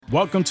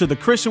Welcome to the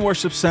Christian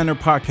Worship Center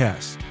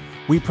podcast.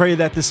 We pray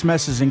that this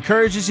message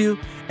encourages you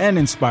and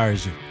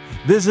inspires you.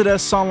 Visit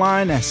us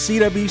online at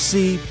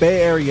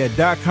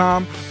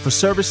cwcbayarea.com for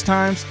service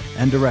times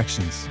and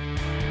directions.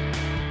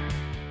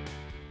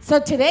 So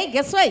today,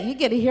 guess what? You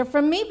get to hear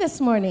from me this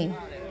morning.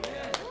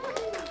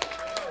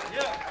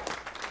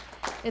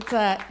 It's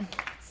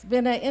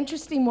been an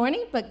interesting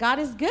morning, but God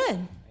is good.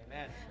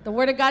 Amen. The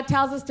Word of God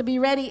tells us to be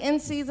ready in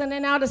season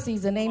and out of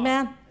season.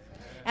 Amen.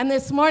 And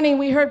this morning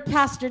we heard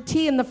Pastor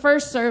T in the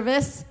first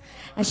service,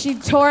 and she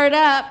tore it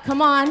up,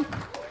 come on,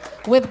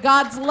 with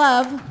God's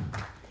love.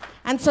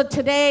 And so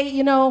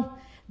today,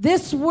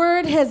 this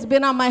word has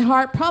been on my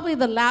heart probably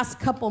the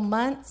last couple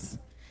months,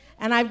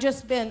 and I've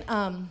just been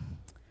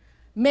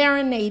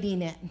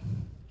marinating it,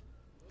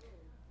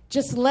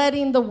 just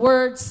letting the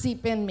word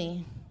seep in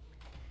me.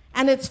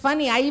 And it's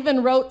funny, I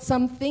even wrote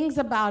some things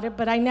about it,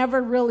 but I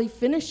never really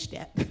finished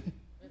it.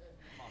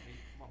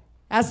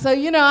 And so,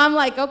 I'm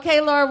like,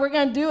 okay, Lord, we're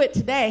going to do it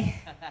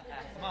today.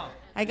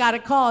 I got a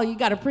call, you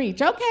got to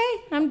preach. Okay,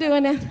 I'm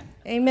doing it.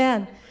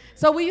 Amen.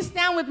 So will you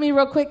stand with me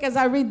real quick as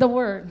I read the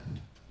word?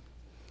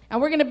 And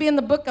we're going to be in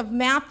the book of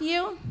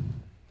Matthew,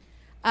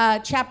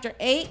 chapter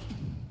 8,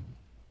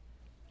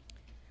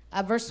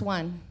 verse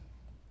 1.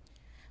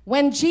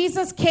 When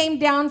Jesus came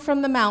down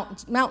from the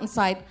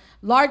mountainside,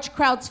 large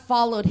crowds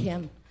followed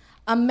him.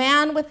 A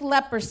man with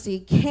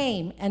leprosy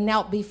came and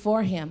knelt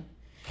before him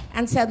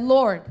and said,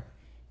 Lord,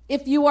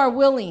 if you are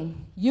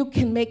willing, you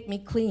can make me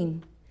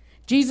clean.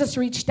 Jesus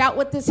reached out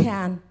with his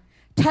hand,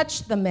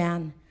 touched the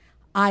man.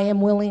 I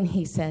am willing,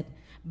 he said.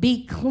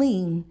 Be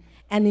clean.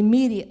 And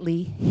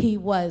immediately he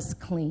was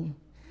clean.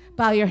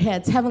 Bow your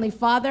heads. Heavenly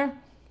Father,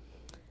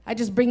 I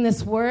just bring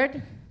this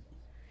word,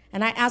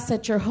 and I ask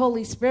that your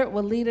Holy Spirit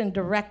will lead and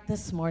direct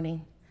this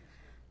morning.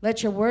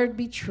 Let your word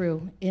be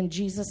true. In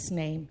Jesus'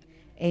 name,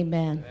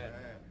 amen.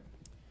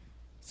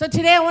 So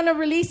today I want to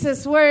release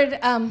this word,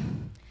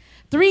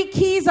 3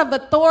 keys of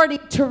authority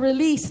to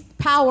release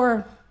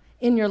power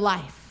in your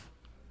life.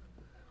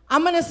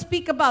 I'm going to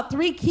speak about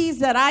 3 keys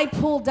that I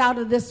pulled out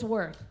of this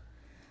word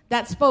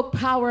that spoke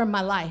power in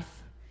my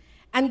life.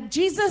 And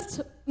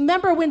Jesus,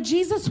 remember when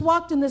Jesus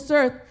walked in this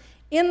earth,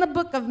 in the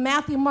book of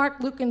Matthew, Mark,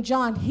 Luke, and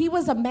John, he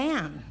was a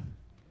man.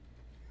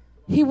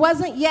 He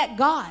wasn't yet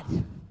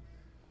God.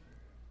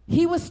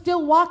 He was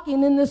still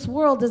walking in this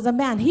world as a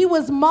man. He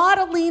was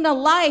modeling a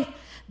life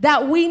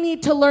that we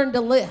need to learn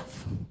to live.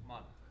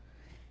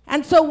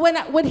 And so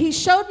when he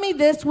showed me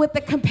this with the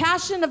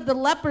compassion of the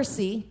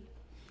leprosy,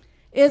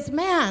 is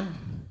man,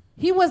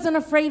 he wasn't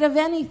afraid of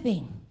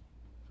anything.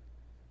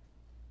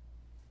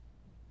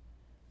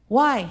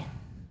 Why?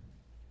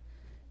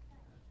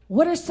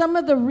 What are some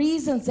of the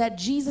reasons that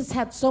Jesus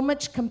had so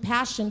much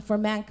compassion for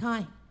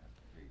mankind?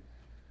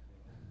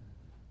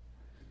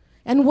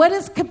 And what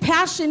does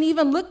compassion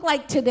even look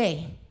like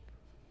today?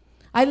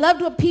 I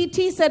loved what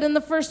PT said in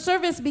the first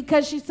service,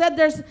 because she said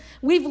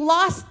we've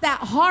lost that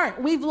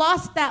heart. We've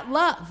lost that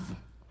love.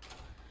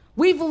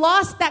 We've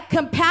lost that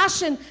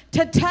compassion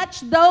to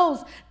touch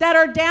those that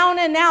are down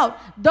and out,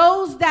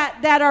 those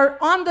that are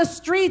on the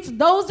streets,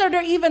 those that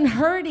are even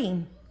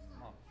hurting.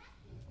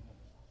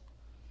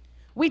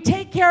 We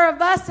take care of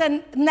us,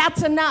 and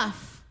that's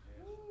enough.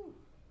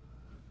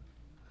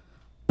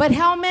 But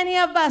how many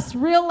of us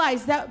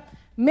realize that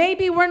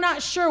maybe we're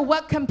not sure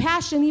what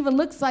compassion even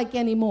looks like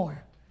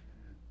anymore?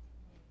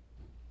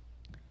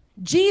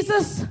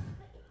 Jesus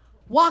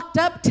walked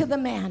up to the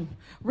man.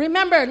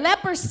 Remember,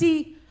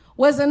 leprosy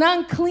was an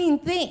unclean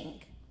thing.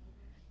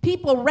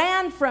 People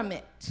ran from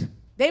it.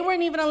 They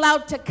weren't even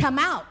allowed to come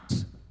out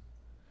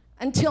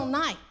until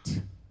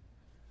night.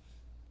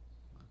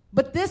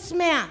 But this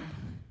man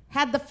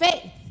had the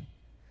faith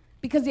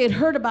because he had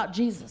heard about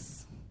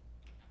Jesus.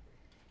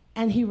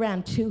 And he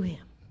ran to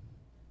him.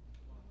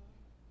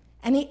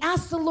 And he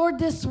asked the Lord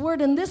this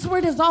word, and this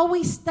word has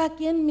always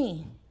stuck in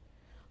me.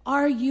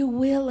 Are you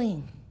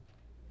willing?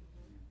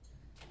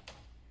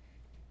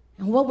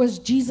 And what was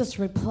Jesus'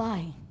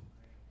 reply?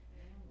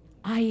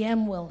 I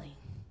am willing.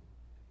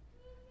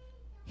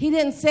 He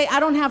didn't say, I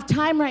don't have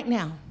time right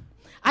now.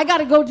 I got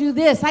to go do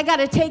this. I got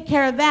to take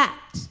care of that.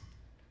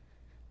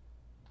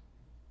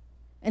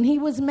 And he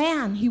was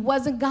man. He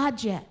wasn't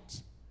God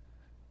yet.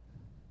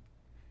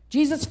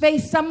 Jesus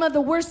faced some of the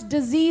worst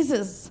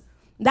diseases.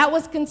 That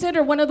was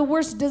considered one of the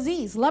worst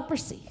diseases,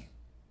 leprosy.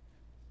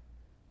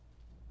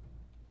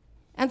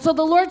 And so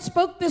the Lord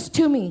spoke this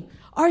to me.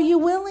 Are you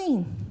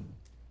willing?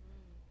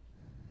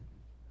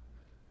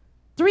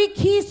 3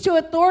 keys to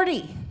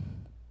authority.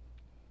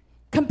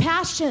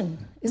 Compassion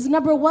is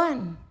number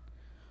 1.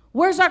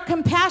 Where's our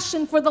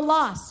compassion for the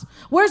lost?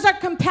 Where's our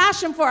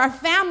compassion for our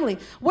family?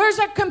 Where's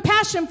our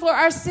compassion for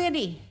our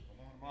city?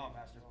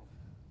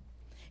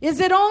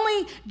 Is it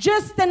only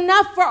just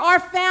enough for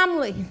our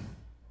family?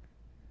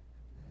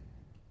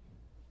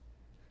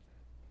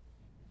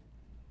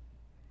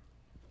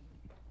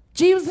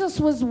 Jesus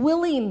was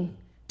willing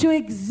to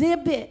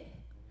exhibit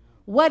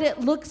what it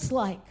looks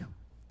like,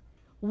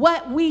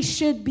 what we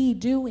should be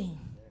doing.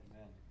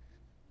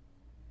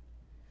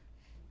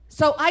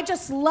 So I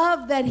just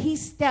love that he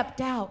stepped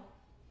out.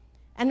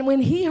 And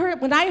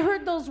when I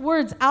heard those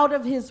words out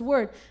of his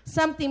word,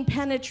 something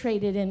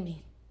penetrated in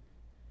me.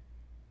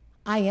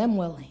 I am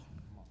willing.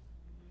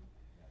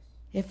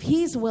 If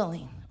he's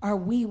willing, are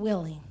we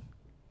willing?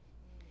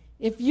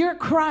 If you're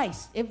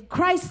Christ, if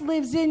Christ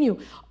lives in you,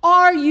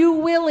 are you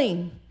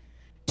willing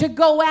to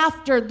go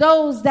after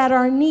those that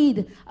are in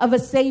need of a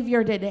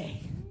Savior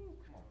today?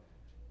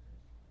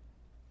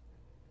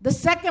 The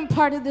second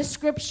part of the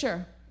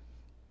scripture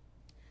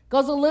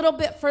goes a little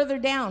bit further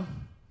down.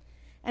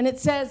 And it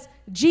says,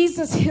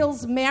 Jesus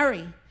heals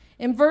Mary.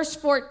 In verse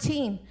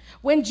 14,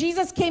 when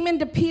Jesus came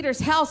into Peter's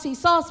house, he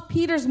saw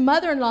Peter's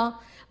mother-in-law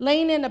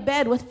laying in a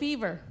bed with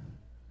fever.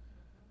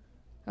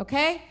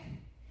 Okay?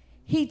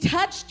 He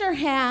touched her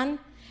hand,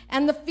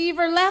 and the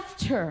fever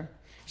left her.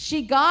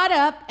 She got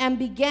up and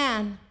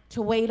began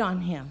to wait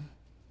on him.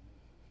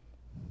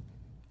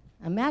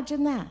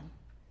 Imagine that.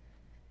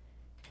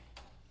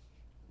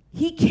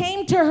 He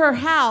came to her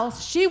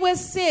house. She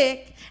was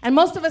sick. And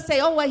most of us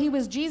say, oh, well, he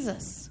was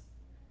Jesus.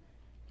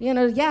 You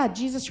know, yeah,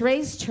 Jesus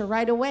raised her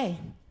right away.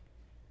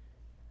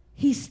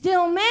 He's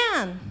still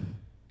man.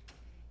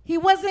 He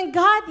wasn't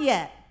God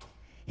yet.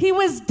 He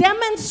was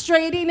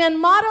demonstrating and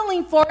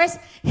modeling for us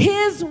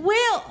his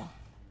will.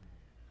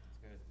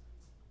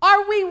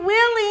 Are we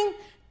willing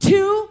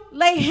to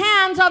lay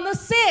hands on the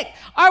sick?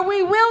 Are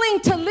we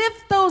willing to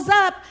lift those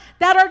up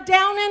that are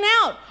down and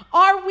out?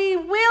 Are we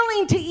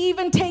willing to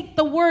even take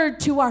the word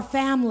to our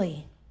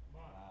family?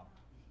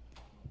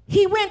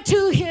 He went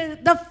to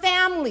the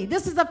family.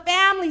 This is a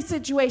family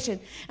situation.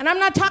 And I'm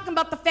not talking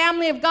about the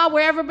family of God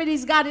where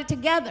everybody's got it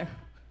together.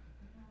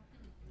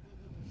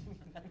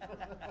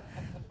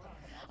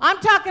 I'm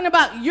talking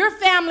about your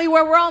family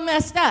where we're all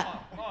messed up.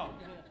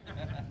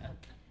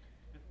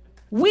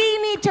 We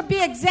need to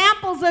be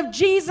examples of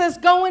Jesus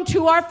going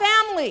to our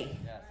family.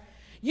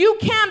 You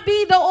can't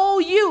be the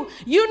old you.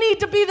 You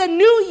need to be the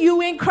new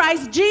you in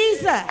Christ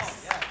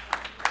Jesus.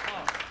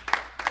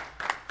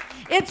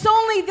 It's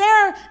only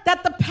there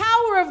that the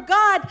power of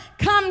God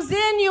comes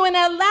in you and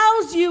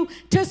allows you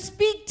to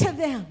speak to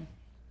them.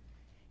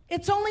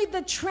 It's only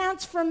the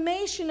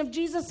transformation of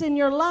Jesus in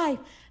your life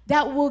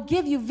that will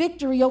give you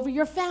victory over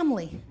your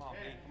family.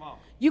 Come on.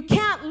 You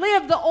can't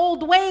live the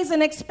old ways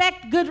and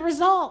expect good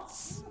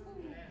results.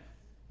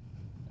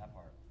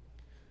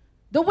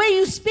 The way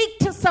you speak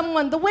to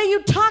someone, the way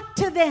you talk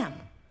to them.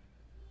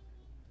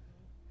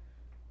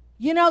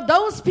 You know,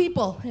 those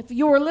people, if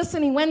you were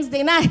listening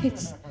Wednesday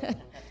nights,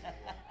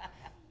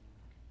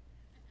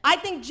 I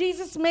think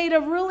Jesus made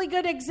a really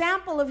good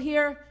example of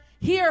here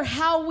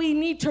how we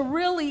need to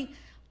really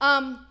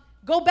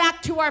go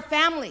back to our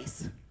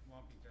families.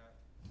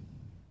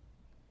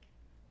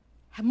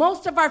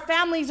 Most of our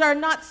families are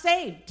not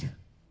saved.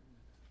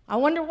 I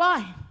wonder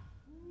why.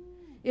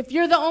 If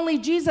you're the only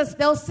Jesus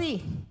they'll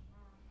see.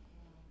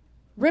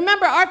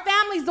 Remember, our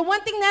families, the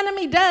one thing the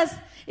enemy does,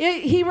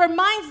 he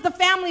reminds the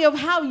family of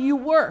how you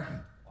were.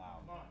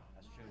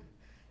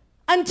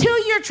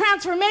 Until your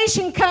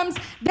transformation comes,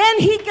 then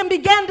he can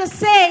begin to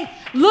say,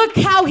 look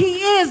how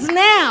he is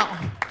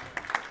now.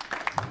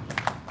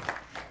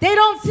 They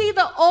don't see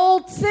the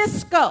old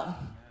Cisco.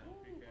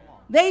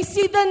 They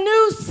see the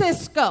new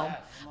Cisco.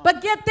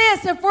 But get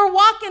this, if we're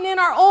walking in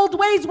our old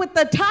ways with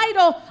the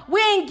title,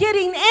 we ain't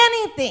getting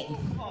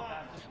anything.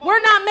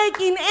 We're not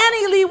making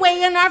any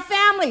leeway in our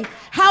family.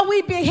 How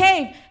we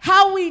behave,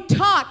 how we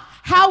talk,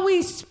 how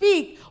we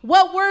speak,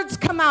 what words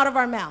come out of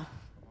our mouth.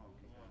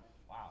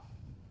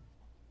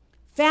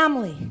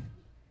 Family.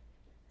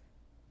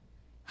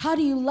 How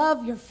do you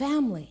love your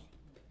family?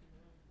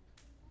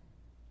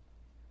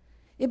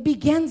 It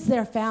begins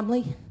there,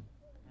 family.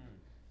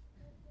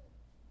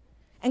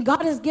 And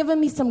God has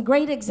given me some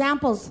great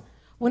examples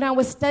when I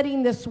was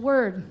studying this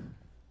word.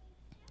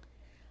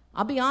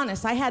 I'll be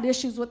honest, I had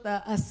issues with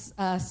a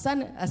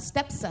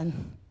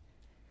stepson.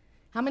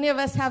 How many of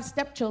us have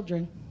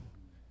stepchildren?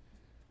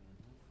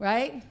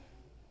 Right?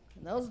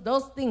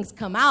 Those things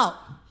come out.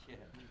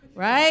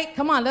 Right?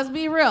 Come on, let's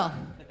be real.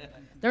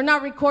 They're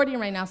not recording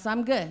right now, so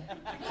I'm good.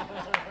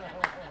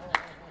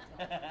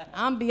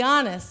 I'm be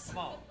honest.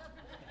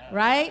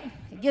 Right?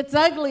 It gets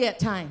ugly at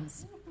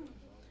times.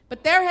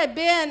 But there had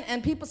been,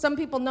 and some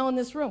people know in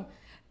this room,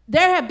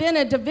 there had been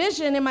a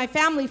division in my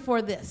family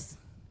for this.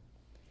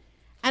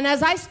 And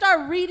as I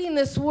start reading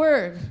this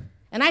word,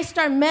 and I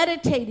start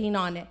meditating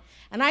on it,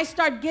 and I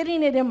start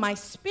getting it in my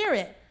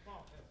spirit,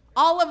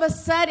 all of a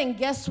sudden,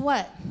 guess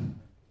what?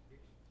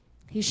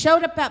 He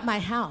showed up at my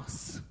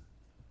house.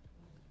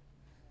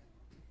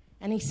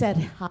 And he said,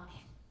 hi.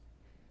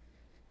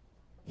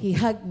 He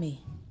hugged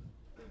me.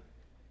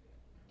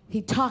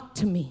 He talked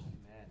to me.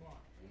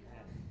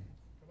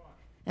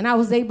 And I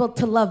was able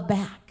to love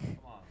back.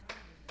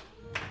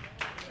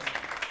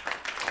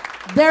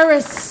 There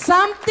is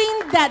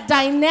something that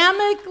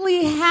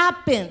dynamically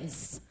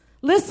happens.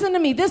 Listen to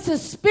me, this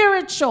is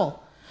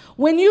spiritual.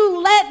 When you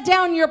let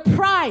down your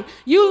pride,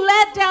 you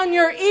let down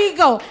your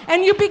ego,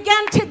 and you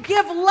begin to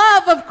give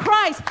love of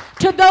Christ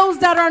to those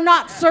that are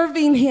not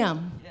serving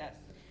him. Yes.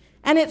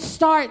 And it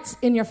starts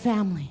in your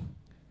family.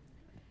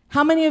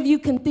 How many of you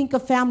can think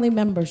of family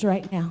members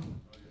right now?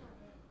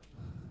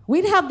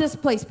 We'd have this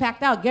place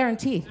packed out,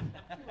 guaranteed.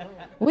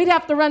 We'd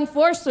have to run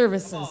 4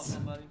 services.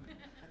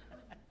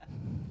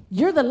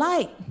 You're the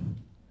light.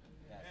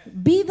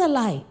 Be the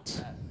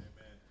light.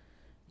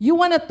 You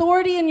want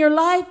authority in your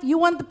life? You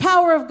want the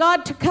power of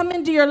God to come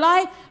into your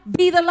life?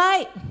 Be the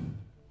light.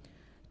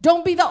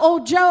 Don't be the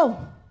old Joe.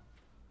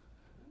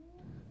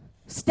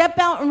 Step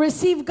out and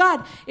receive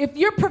God. If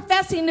you're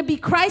professing to be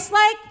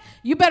Christ-like,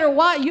 you better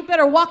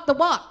walk the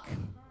walk.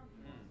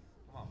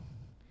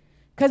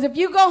 Because if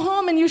you go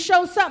home and you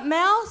show something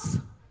else,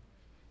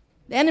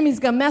 the enemy's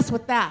going to mess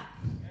with that.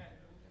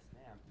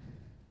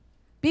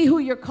 Be who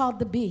you're called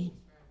to be.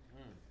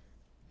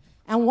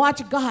 And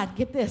watch God,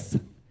 get this,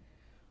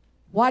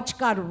 watch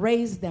God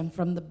raise them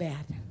from the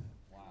bed.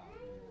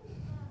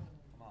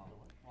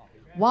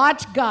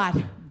 Watch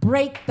God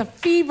break the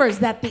fevers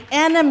that the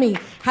enemy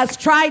has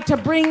tried to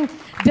bring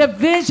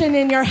division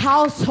in your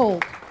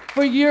household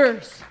for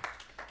years.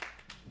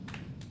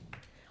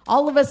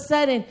 All of a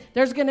sudden,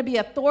 there's going to be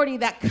authority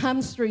that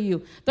comes through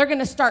you. They're going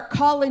to start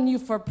calling you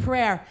for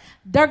prayer.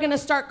 They're going to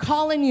start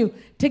calling you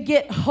to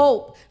get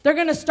hope. They're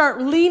going to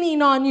start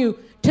leaning on you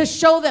to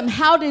show them,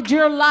 how did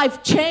your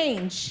life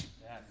change?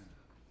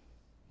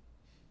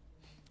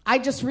 I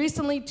just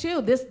recently,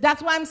 too,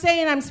 that's why I'm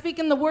saying I'm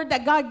speaking the word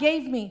that God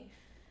gave me.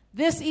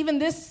 Even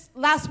this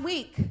last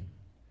week,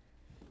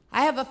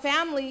 I have a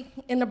family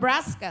in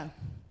Nebraska,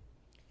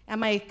 and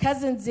my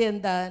cousin's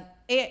in the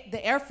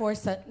Air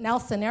Force at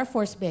Nelson Air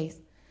Force Base,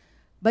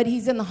 but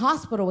he's in the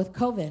hospital with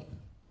COVID,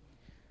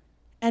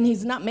 and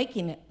he's not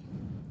making it.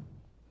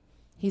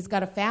 He's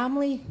got a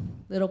family,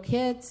 little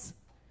kids.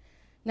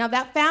 Now,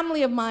 that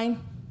family of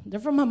mine,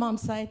 they're from my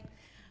mom's side,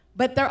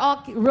 but they're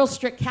all real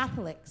strict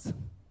Catholics.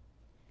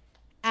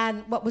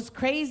 And what was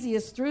crazy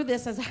is through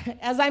this,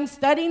 as I'm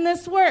studying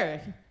this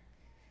word,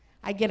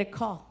 I get a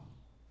call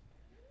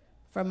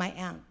from my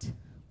aunt.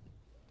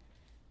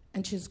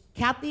 And she's,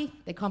 Kathy,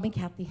 they call me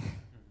Kathy.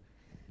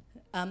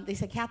 They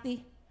said,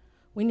 Kathy,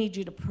 we need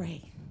you to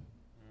pray.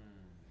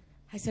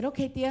 I said,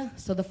 okay, Tia.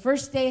 So the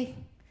first day,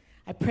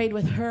 I prayed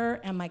with her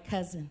and my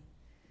cousin.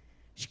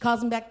 She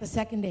calls me back the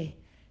second day.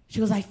 She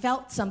goes, I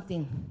felt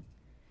something.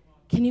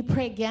 Can you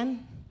pray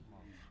again?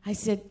 I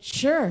said,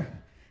 sure.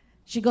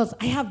 She goes,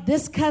 I have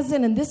this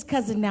cousin and this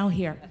cousin now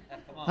here.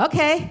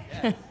 Okay.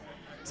 Yes.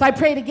 So I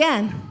prayed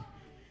again.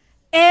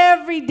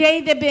 Every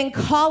day they've been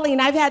calling.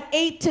 I've had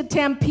 8 to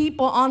 10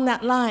 people on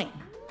that line.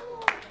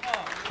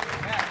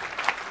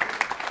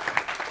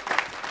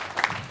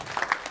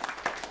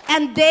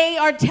 And they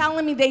are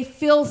telling me they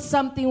feel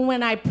something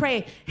when I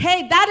pray.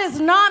 Hey, that is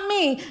not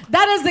me.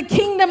 That is the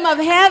kingdom of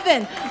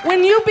heaven.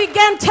 When you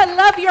begin to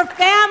love your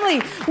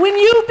family, when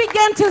you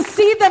begin to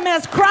see them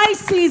as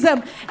Christ sees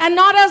them and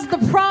not as the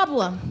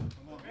problem,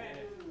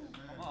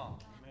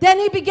 then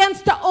he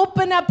begins to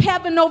open up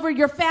heaven over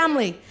your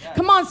family.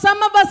 Come on,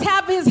 some of us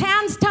have his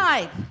hands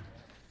tied.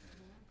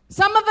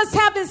 Some of us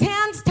have his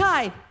hands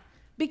tied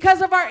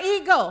because of our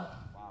ego,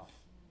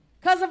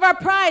 because of our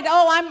pride.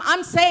 Oh,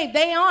 I'm saved.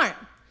 They aren't.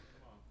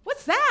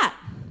 What's that?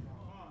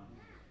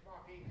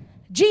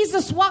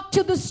 Jesus walked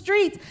to the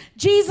streets.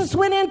 Jesus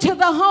went into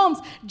the homes.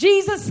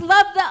 Jesus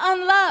loved the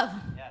unloved.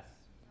 Yes.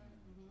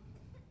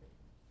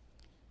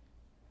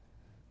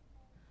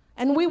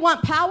 And we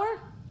want power.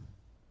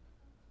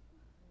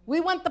 We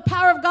want the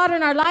power of God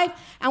in our life,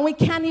 and we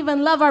can't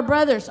even love our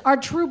brothers, our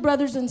true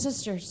brothers and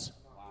sisters.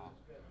 Wow.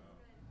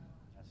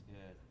 That's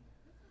good.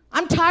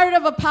 I'm tired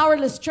of a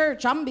powerless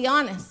church. I'm going to be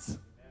honest.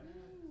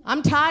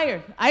 I'm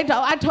tired.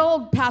 I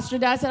told Pastor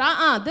Dad,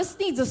 I said, this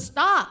needs to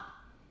stop.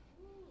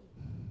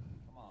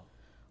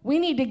 We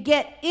need to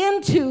get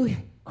into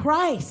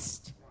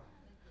Christ.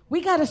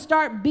 We got to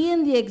start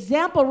being the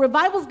example.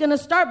 Revival's going to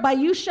start by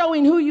you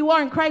showing who you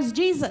are in Christ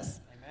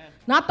Jesus. Amen.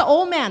 Not the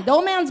old man. The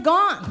old man's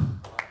gone.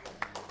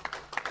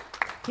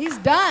 He's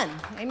done.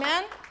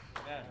 Amen?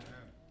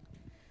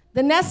 Amen.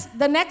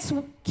 The next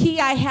key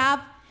I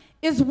have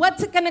is,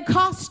 what's it going to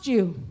cost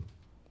you?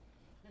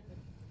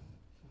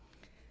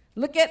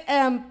 Look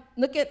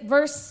at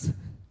verse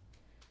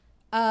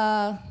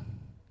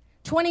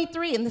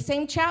 23 in the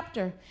same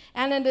chapter.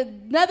 And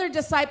another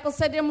disciple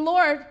said to him,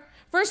 Lord,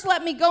 first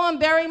let me go and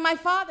bury my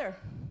father.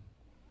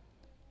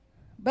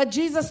 But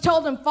Jesus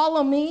told him,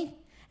 follow me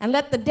and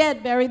let the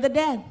dead bury the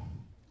dead.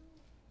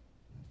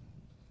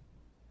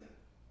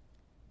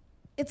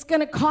 It's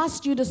going to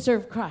cost you to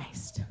serve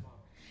Christ.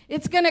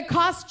 It's going to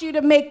cost you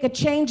to make a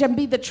change and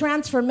be the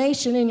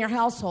transformation in your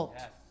household.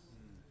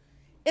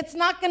 It's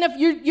not going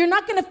to, you're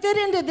not going to fit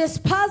into this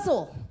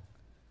puzzle.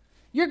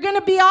 You're going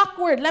to be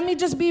awkward. Let me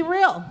just be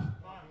real.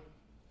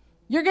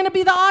 You're going to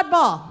be the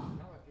oddball.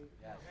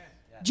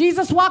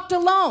 Jesus walked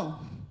alone.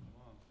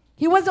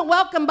 He wasn't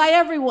welcomed by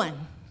everyone.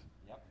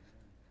 I'm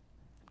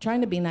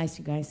trying to be nice,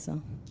 you guys,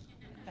 so.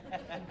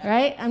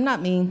 Right? I'm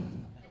not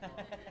mean.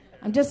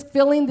 I'm just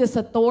feeling this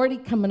authority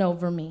coming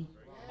over me.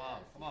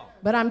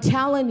 But I'm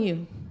telling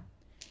you,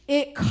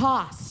 it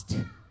cost.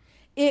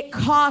 It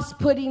cost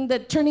turning the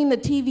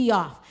TV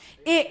off.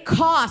 It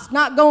costs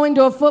not going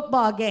to a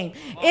football game.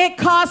 It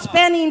costs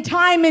spending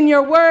time in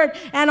your word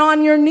and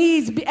on your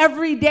knees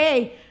every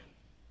day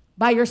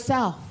by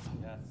yourself.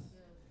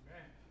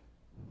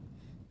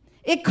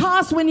 It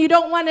costs when you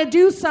don't want to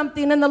do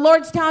something and the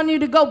Lord's telling you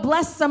to go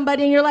bless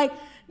somebody and you're like,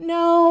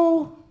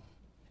 no.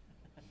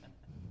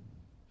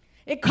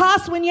 It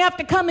costs when you have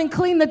to come and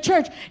clean the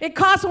church. It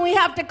costs when we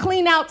have to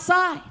clean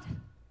outside.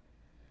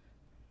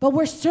 But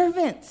we're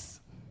servants.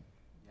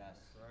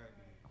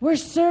 We're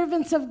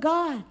servants of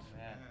God.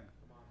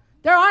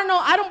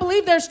 I don't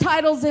believe there's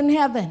titles in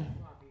heaven.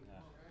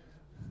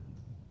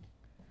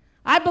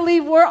 I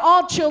believe we're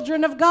all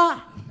children of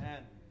God.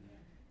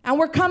 And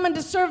we're coming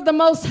to serve the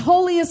most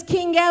holiest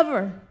King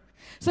ever.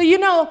 So,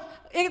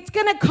 it's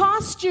going to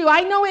cost you.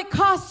 I know it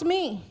costs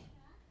me.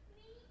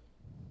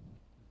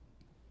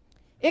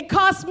 It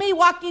cost me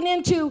walking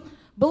into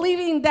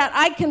believing that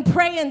I can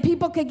pray and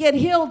people could get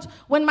healed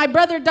when my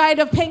brother died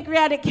of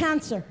pancreatic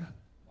cancer.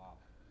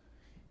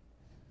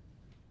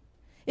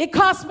 It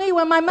cost me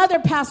when my mother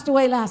passed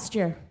away last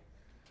year.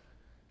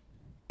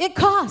 It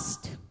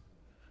cost.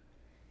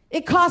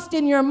 It cost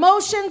in your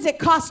emotions. It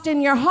cost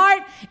in your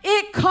heart.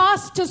 It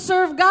cost to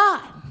serve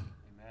God.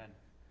 Amen.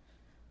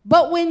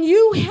 But when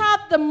you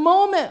have the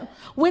moment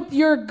with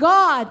your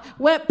God,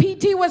 what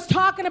PT was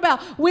talking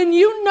about, when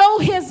you know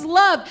his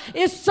love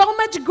is so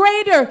much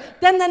greater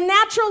than the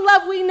natural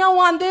love we know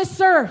on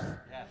this earth,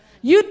 yes,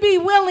 you'd be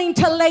willing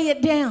to lay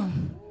it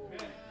down.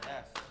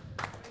 Yes.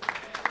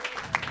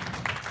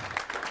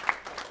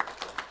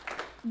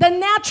 The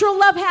natural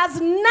love has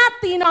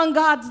nothing on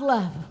God's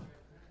love.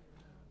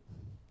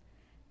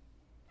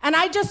 And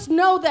I just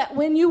know that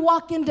when you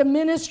walk into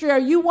ministry or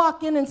you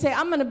walk in and say,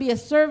 I'm going to be a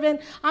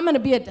servant, I'm going to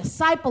be a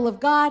disciple of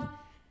God,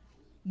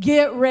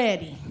 get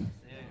ready.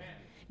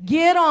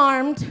 Get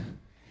armed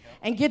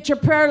and get your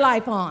prayer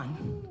life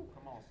on.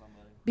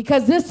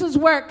 Because this is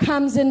where it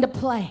comes into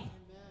play.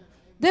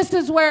 This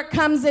is where it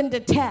comes into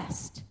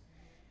test.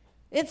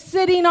 It's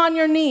sitting on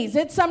your knees.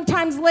 It's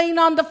sometimes laying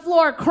on the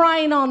floor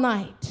crying all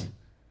night.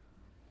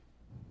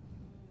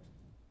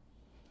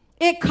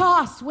 It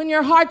costs when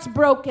your heart's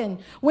broken,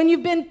 when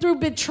you've been through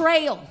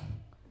betrayal.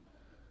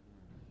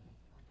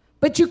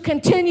 But you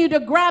continue to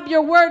grab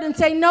your word and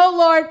say, no,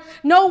 Lord,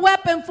 no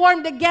weapon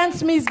formed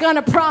against me is going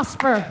to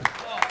prosper.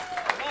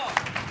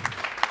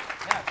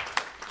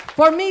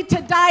 For me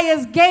to die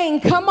is gain.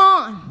 Come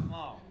on.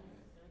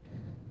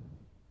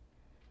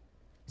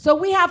 So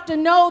we have to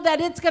know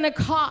that it's going to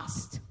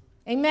cost.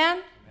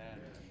 Amen?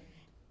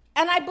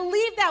 And I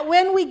believe that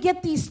when we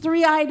get these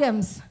three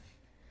items,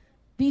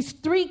 these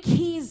three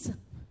keys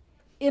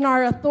in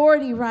our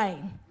authority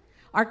right,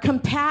 our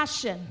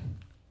compassion.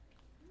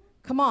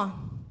 Come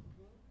on.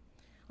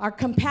 Our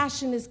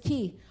compassion is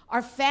key.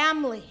 Our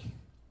family.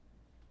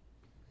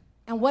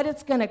 And what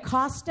it's going to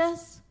cost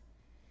us,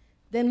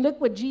 then look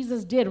what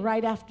Jesus did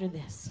right after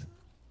this.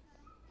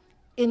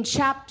 In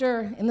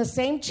the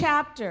same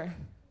chapter,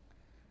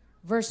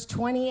 verse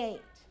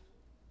 28,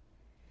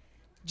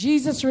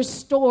 Jesus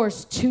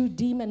restores 2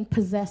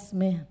 demon-possessed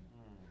men.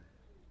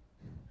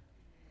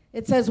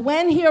 It says,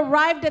 when he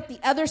arrived at the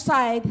other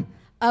side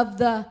of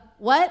the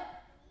what?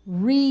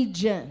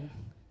 Region.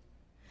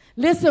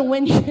 Listen,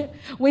 when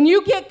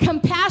you get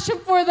compassion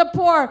for the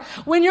poor,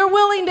 when you're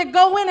willing to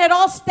go in at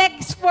all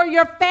stakes for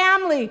your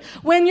family,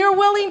 when you're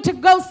willing to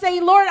go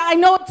say, Lord, I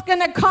know it's going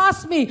to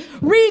cost me,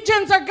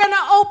 regions are going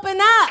to open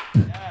up.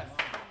 Yes.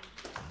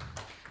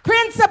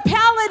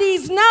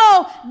 Principalities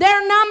know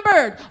they're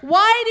numbered.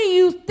 Why do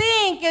you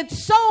think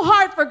it's so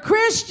hard for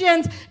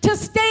Christians to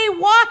stay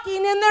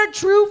walking in their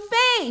true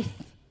faith?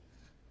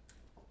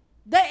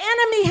 The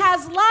enemy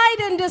has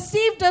lied and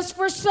deceived us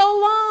for so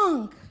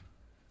long.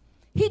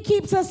 He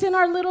keeps us in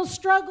our little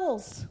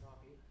struggles.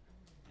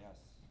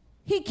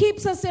 He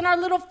keeps us in our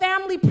little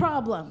family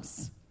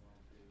problems.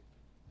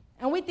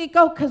 And we think,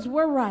 because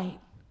we're right.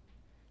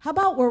 How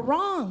about we're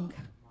wrong?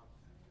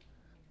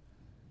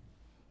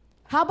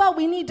 How about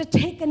we need to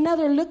take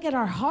another look at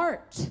our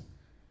heart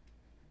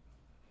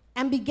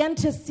and begin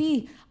to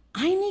see,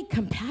 I need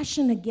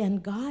compassion again,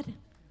 God.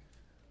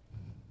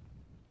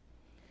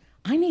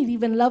 I need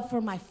even love for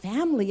my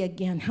family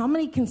again. How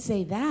many can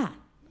say that?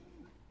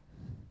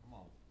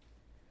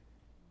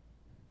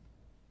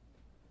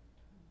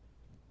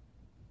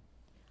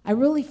 I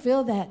really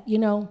feel that,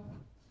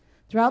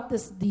 throughout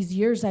these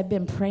years I've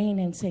been praying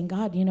and saying,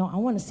 God, I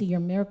want to see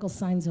your miracle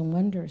signs and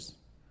wonders.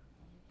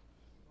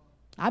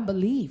 I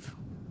believe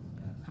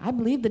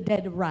the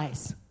dead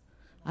rise.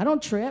 I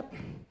don't trip.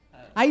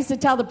 I used to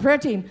tell the prayer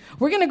team,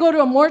 we're going to go to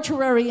a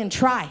mortuary and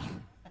try.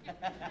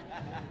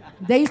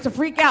 They used to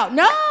freak out.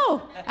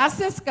 No, ask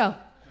Cisco.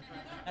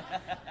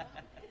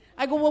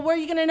 I go, well, where are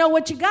you going to know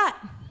what you got?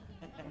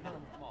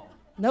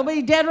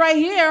 Nobody dead right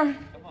here.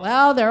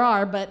 Well, there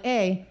are, but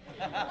hey,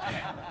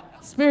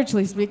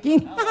 spiritually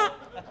speaking.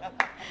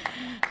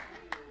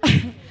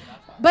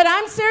 But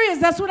I'm serious.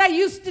 That's what I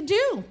used to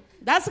do.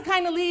 That's the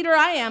kind of leader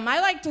I am.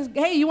 I like to,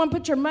 hey, you want to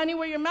put your money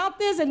where your mouth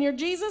is and you're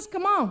Jesus?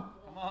 Come on.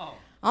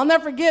 I'll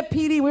never forget,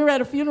 PD, we were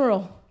at a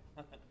funeral.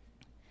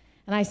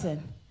 And I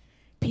said,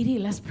 Petey,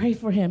 let's pray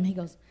for him. He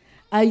goes,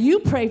 you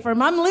pray for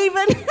him. I'm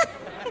leaving.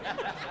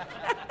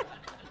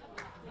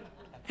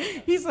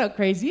 He's so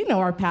crazy. You know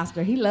our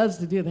pastor. He loves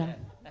to do that.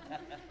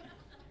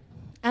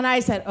 And I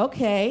said,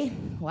 okay,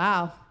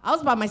 wow. I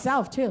was by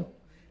myself, too.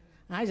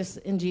 I just,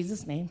 in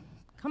Jesus' name,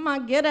 come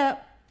on, get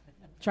up.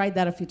 Tried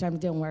that a few times.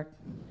 Didn't work.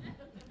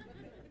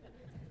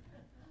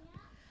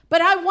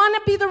 But I want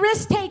to be the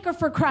risk taker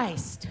for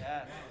Christ.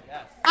 Yes,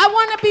 yes. I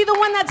want to be the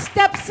one that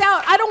steps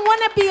out. I don't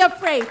want to be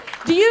afraid.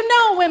 Do you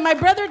know when my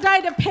brother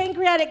died of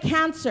pancreatic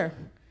cancer,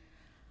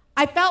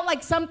 I felt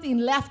like something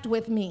left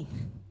with me,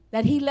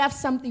 that he left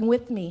something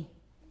with me.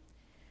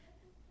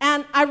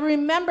 And I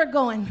remember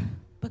going,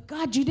 but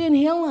God, you didn't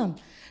heal him.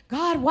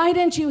 God, why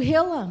didn't you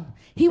heal him?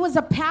 He was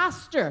a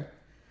pastor.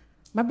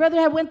 My brother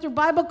had went through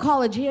Bible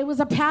college. He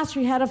was a pastor.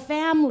 He had a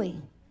family.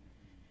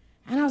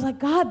 And I was like,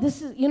 God,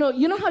 this is, you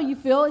know how you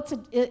feel?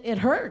 It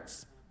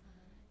hurts.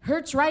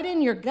 Hurts right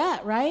in your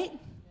gut, right?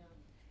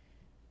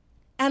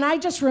 And I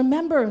just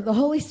remember the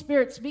Holy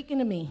Spirit speaking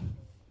to me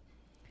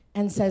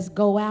and says,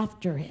 go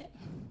after it.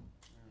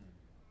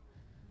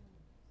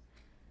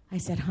 I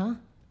said, huh?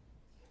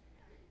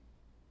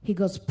 He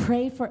goes,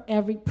 pray for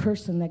every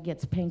person that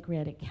gets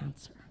pancreatic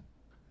cancer.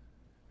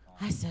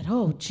 I said,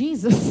 oh,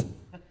 Jesus,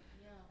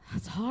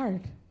 that's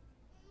hard.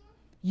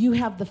 You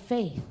have the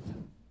faith.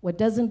 What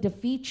doesn't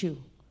defeat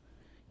you,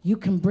 you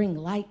can bring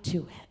light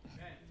to it.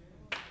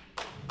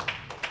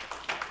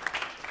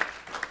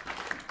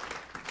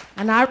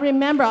 And I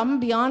remember, I'm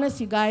going to be honest,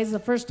 you guys, the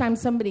first time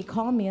somebody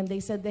called me and they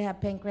said they have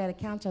pancreatic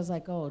cancer, I was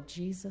like, oh,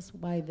 Jesus,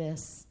 why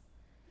this?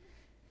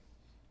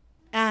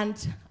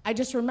 And I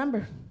just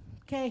remember,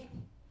 okay,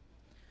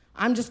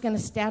 I'm just going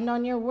to stand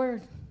on your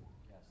word.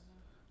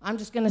 I'm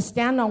just going to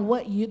stand on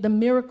the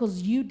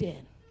miracles you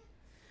did.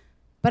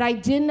 But I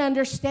didn't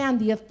understand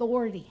the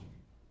authority.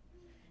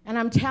 And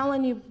I'm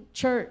telling you,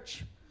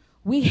 church,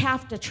 we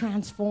have to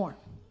transform.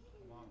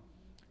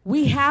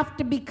 We have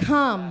to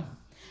become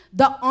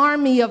the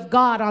army of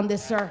God on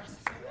this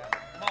earth.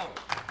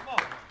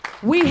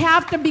 We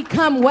have to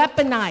become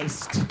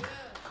weaponized.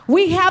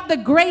 We have the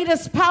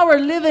greatest power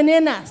living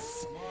in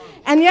us.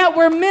 And yet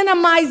we're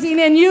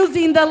minimizing and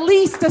using the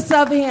leastest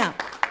of him.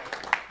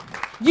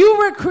 You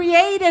were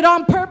created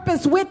on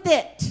purpose with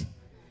it.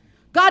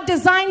 God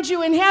designed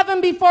you in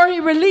heaven before he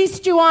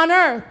released you on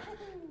earth.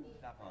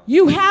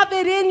 You have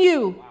it in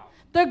you.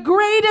 The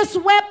greatest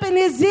weapon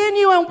is in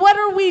you, and what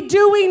are we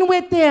doing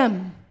with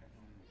him?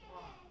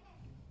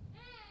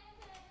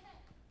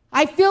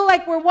 I feel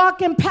like we're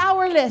walking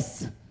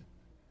powerless.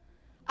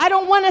 I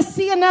don't want to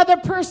see another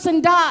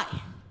person die.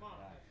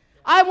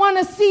 I want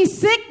to see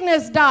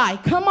sickness die.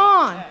 Come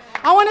on.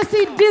 I want to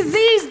see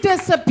disease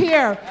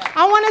disappear.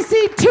 I want to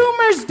see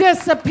tumors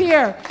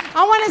disappear.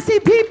 I want to see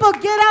people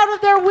get out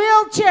of their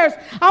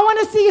wheelchairs. I want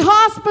to see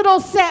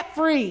hospitals set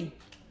free.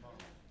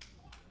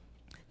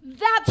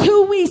 That's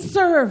who we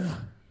serve.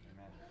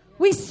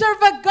 We serve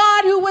a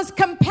God who was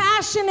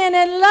compassionate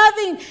and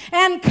loving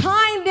and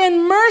kind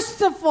and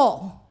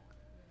merciful.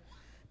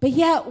 But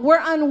yet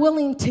we're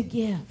unwilling to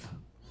give.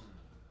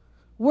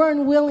 We're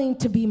unwilling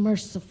to be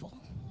merciful.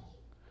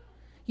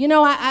 You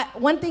know,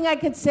 one thing I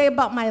could say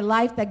about my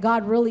life that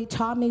God really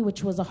taught me,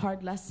 which was a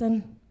hard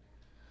lesson,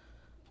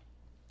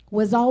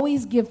 was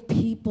always give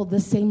people the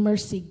same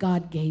mercy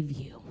God gave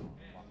you.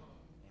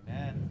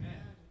 Amen.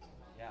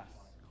 Yeah.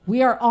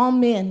 We are all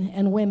men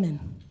and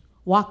women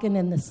walking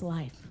in this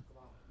life.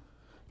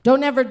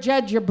 Don't ever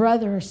judge your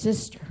brother or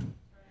sister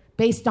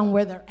based on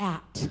where they're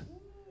at.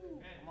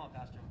 Come on,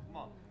 Pastor.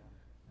 Come on.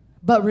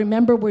 But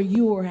remember where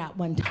you were at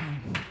one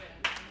time.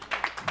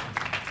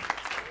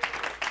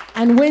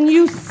 And when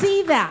you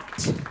see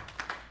that,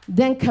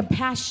 then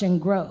compassion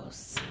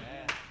grows.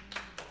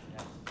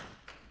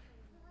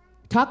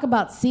 Talk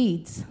about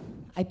seeds.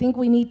 I think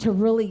we need to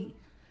really,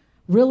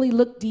 really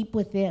look deep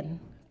within.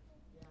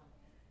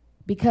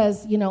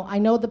 Because, I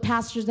know the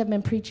pastors have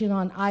been preaching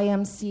on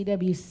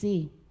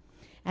IMCWC.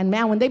 And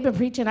man, when they've been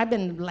preaching, I've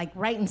been like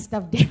writing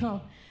stuff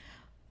down.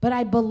 But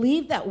I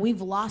believe that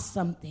we've lost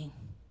something.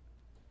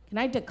 Can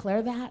I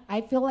declare that? I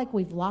feel like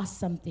we've lost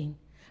something.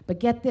 But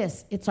get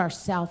this, it's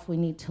ourself we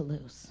need to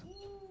lose.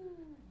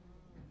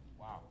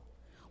 Wow.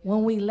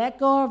 When we let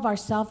go of our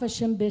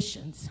selfish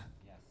ambitions,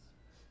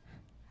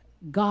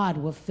 God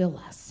will fill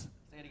us.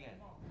 Say it again.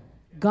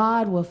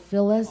 God will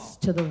fill us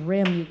to the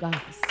rim, you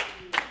guys.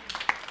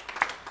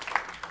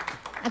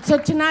 And so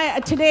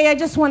today, I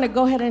just want to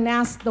go ahead and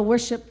ask the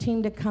worship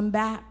team to come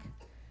back.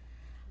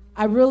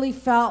 I really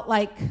felt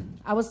like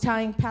I was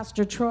telling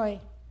Pastor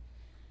Troy,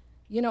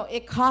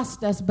 it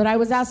cost us, but I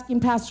was asking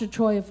Pastor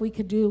Troy if we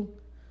could do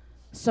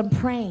some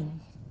praying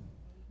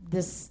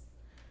this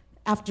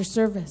after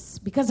service,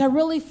 because I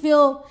really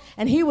feel,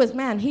 and you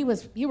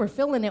were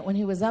feeling it when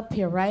he was up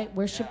here, right?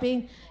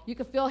 Worshiping. Yeah. You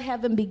could feel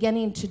heaven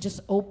beginning to just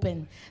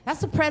open.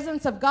 That's the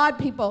presence of God,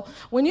 people.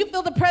 When you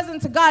feel the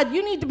presence of God,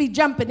 you need to be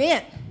jumping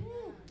in.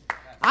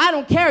 I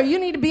don't care. You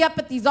need to be up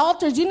at these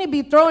altars. You need to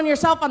be throwing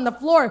yourself on the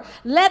floor.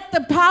 Let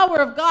the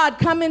power of God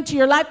come into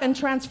your life and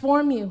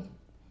transform you.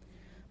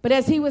 But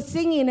as he was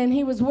singing and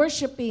he was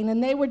worshiping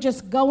and they were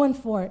just going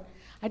for it,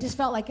 I just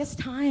felt like it's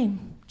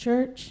time,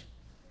 church.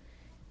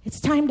 It's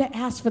time to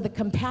ask for the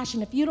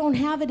compassion. If you don't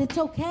have it, it's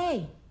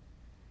okay.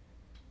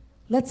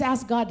 Let's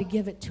ask God to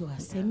give it to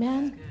us.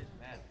 Amen?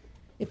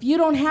 If you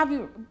don't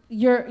have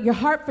your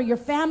heart for your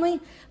family,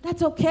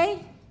 that's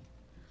okay.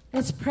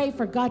 Let's pray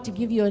for God to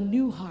give you a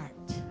new heart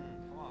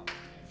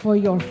for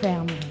your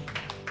family,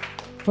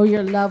 for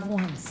your loved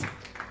ones,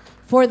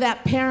 for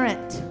that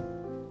parent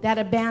that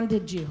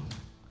abandoned you,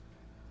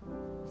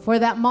 for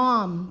that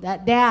mom,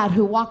 that dad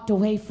who walked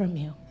away from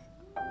you.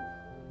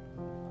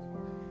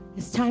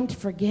 It's time to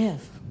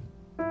forgive.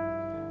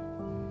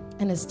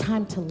 And it's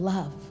time to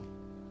love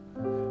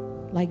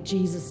like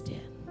Jesus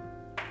did.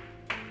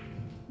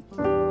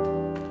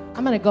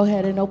 I'm going to go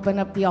ahead and open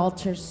up the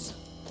altars.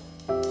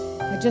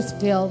 I just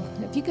feel,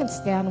 if you can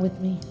stand with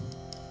me.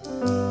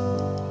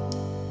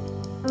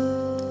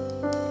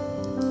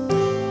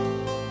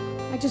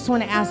 I just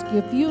want to ask you,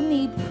 if you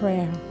need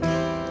prayer,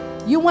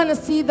 you want to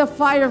see the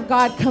fire of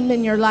God come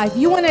in your life,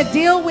 you want to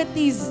deal with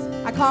these,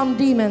 I call them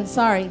demons,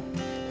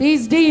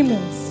 these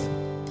demons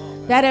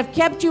that have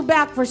kept you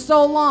back for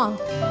so long,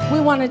 we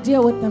want to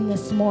deal with them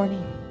this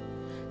morning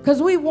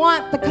because we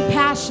want the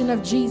compassion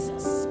of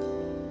Jesus.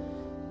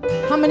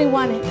 How many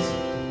want it?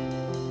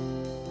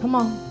 Come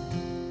on.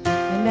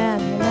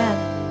 Amen,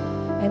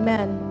 amen,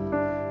 amen.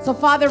 So,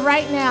 Father,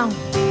 right now,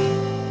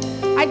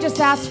 I just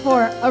ask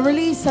for a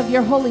release of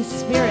your Holy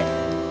Spirit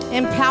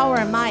in power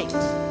and might.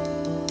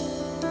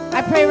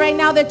 I pray right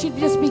now that you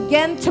just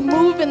begin to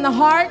move in the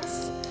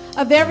hearts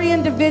of every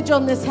individual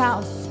in this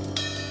house.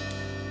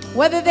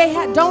 Whether they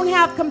don't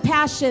have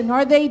compassion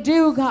or they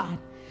do, God,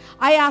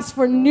 I ask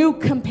for new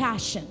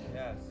compassion.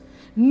 Yes.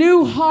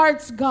 New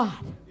hearts, God.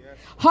 Yes.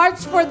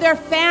 Hearts for their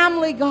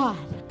family, God.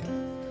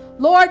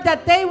 Lord,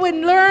 that they would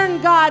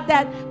learn, God,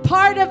 that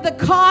part of the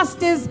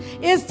cost is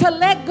to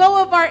let go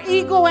of our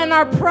ego and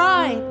our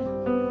pride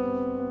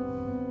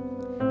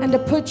and to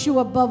put you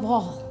above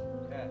all.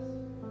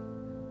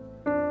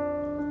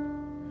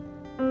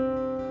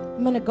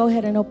 I'm going to go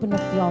ahead and open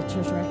up the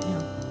altars right now.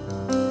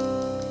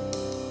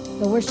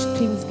 The worship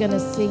team's going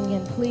to sing,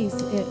 and please,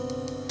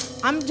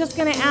 I'm just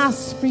going to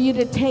ask for you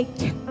to take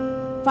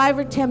 5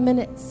 or 10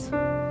 minutes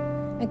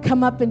and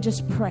come up and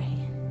just pray.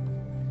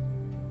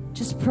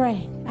 Just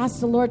pray.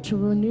 Ask the Lord to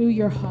renew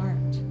your heart,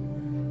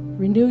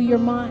 renew your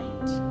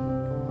mind,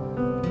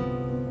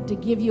 to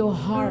give you a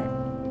heart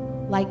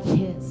like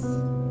His.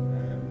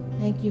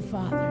 Thank you,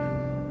 Father.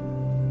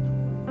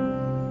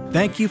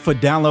 Thank you for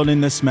downloading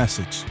this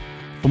message.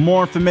 For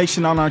more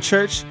information on our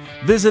church,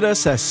 visit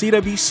us at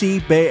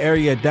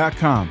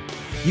cwcbayarea.com.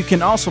 You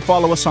can also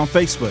follow us on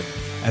Facebook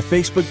at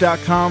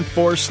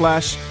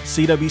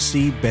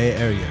facebook.com/CWC Bay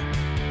Area.